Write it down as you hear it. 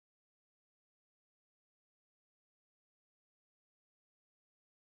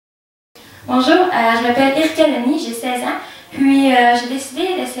Bonjour, je m'appelle Erika Denis, j'ai 16 ans. Puis j'ai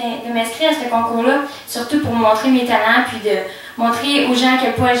décidé de m'inscrire à ce concours-là, surtout pour montrer mes talents, puis de montrer aux gens à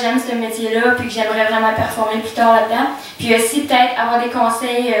quel point j'aime ce métier-là, puis que j'aimerais vraiment performer plus tard là-dedans. Puis aussi peut-être avoir des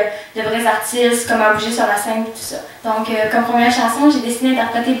conseils de vrais artistes, comment bouger sur la scène, tout ça. Donc comme première chanson, j'ai décidé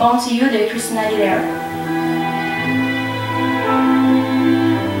d'interpréter Born to You de Christina Aguilera.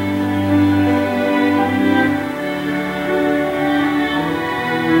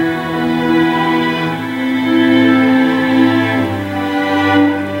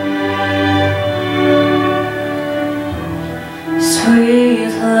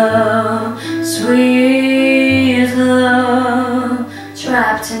 Sweet love,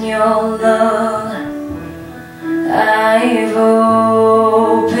 trapped in your love, I've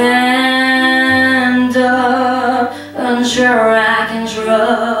opened up, unsure I can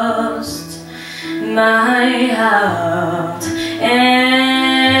trust my heart,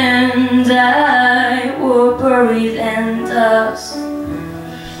 and I will breathe in dust.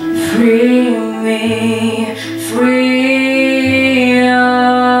 Free me, free us.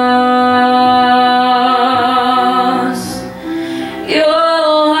 You're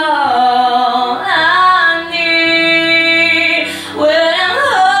all I need when I'm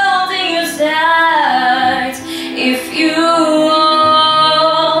holding you tight. If you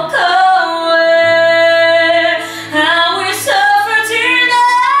walk away, I will suffer tonight.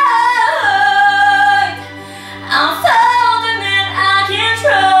 I'm found the man I can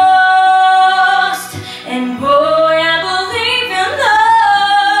trust, and boy, I believe in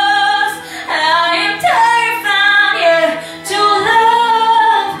us. I am terrified, yeah, to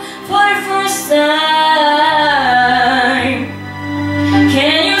love for the first time.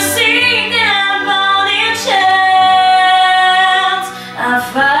 Can you see that I'm on a chance? I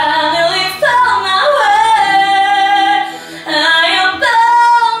finally found my way. I am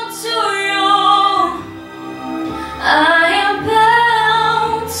bound to you. I am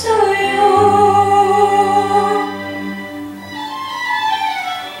bound to you.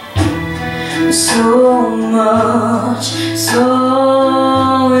 So much,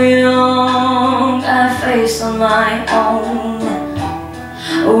 so young, I face on my own.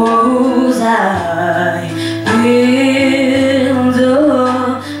 Woes I built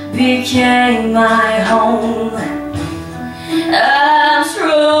up became my home. I'm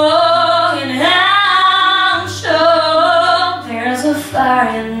strong and I'm sure there's a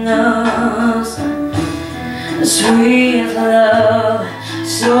fire in us. Sweet love,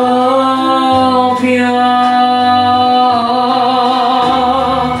 so pure.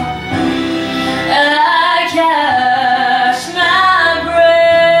 I catch my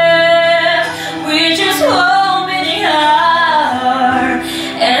breath with just one beating heart,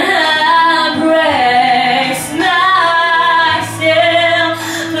 and I brace myself.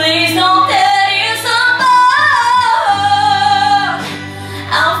 Please don't tell you some more.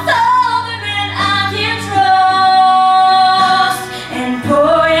 I'm found the man I can trust, and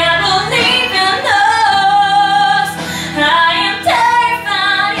boy, I believe in us. I am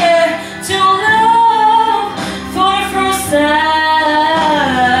terrified, yeah, to love for the first time.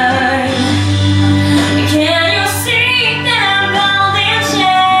 Can you see that I'm bound in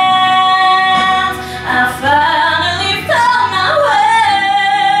chains? I finally found my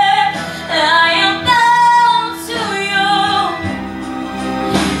way. I am bound to you,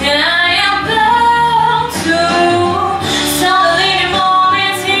 and I am bound to suddenly the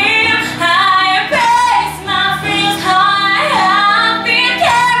moment here. I embrace my fears, how I have been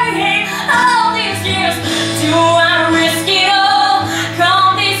carrying all these years. Do I risk it all?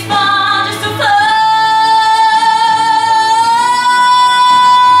 Come this far just to fall?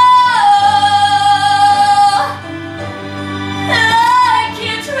 I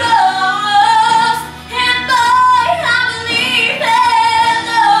can trust, and boy, I believe in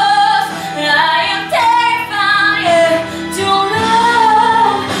us. I am terrified, yeah, to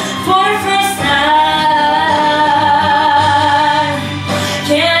love for the first time.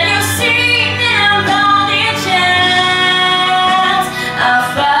 Can you see that I'm bound in chains? I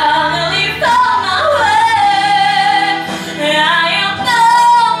finally found my way. I am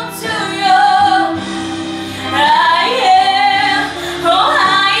bound to you. I am, oh I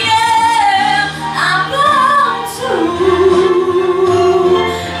am, I'm bound to you.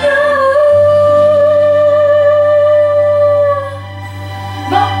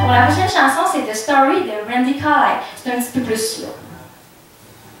 Bon, pour la prochaine chanson, c'est The Story de Randy Carlyle. C'est un petit peu plus slow.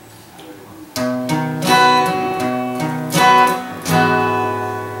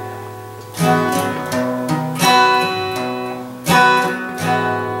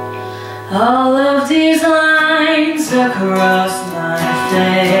 All of these lines across my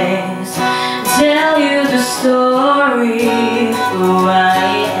face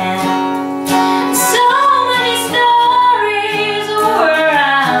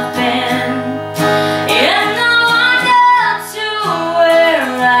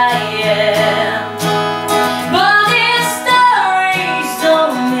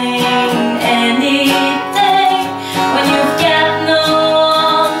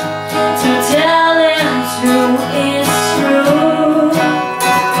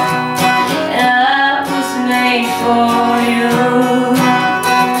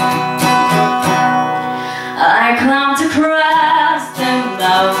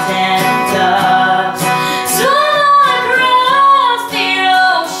clouds and dust. Swam across the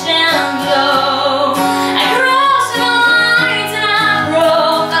ocean blue. I crossed the lines and I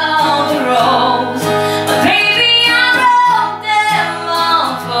broke all the rules. But baby, I wrote them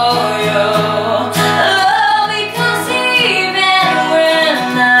all for you. Oh, because even when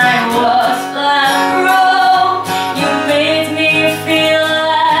I was flat broke, you made me feel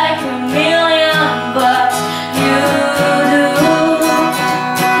like a million bucks. You do,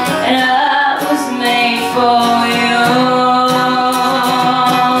 and I was made for you.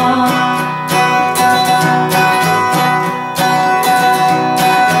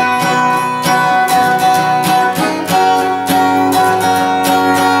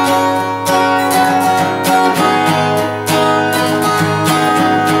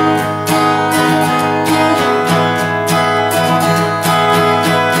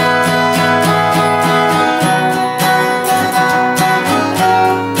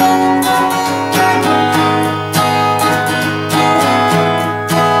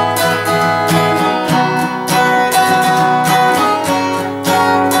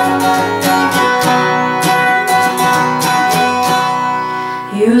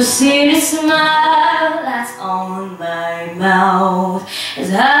 You see the smile that's on my mouth is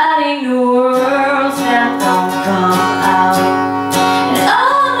hiding the words that don't